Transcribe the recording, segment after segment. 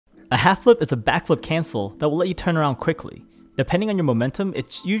A half flip is a backflip cancel that will let you turn around quickly. Depending on your momentum,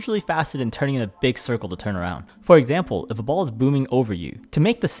 it's usually faster than turning in a big circle to turn around. For example, if a ball is booming over you, to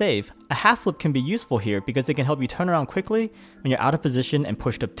make the save, a half flip can be useful here because it can help you turn around quickly when you're out of position and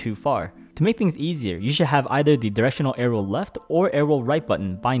pushed up too far. To make things easier, you should have either the directional arrow left or arrow right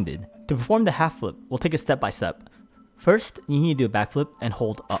button binded. To perform the half flip, we'll take it step by step. First, you need to do a backflip and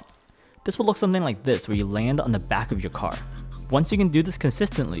hold up. This will look something like this, where you land on the back of your car. Once you can do this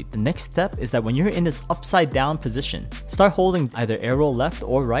consistently, the next step is that when you're in this upside down position, start holding either arrow left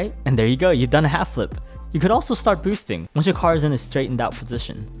or right, and there you go, you've done a half flip. You could also start boosting once your car is in a straightened out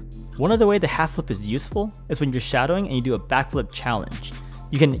position. One other way the half flip is useful is when you're shadowing and you do a backflip challenge.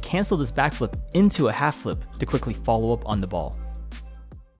 You can cancel this backflip into a half flip to quickly follow up on the ball.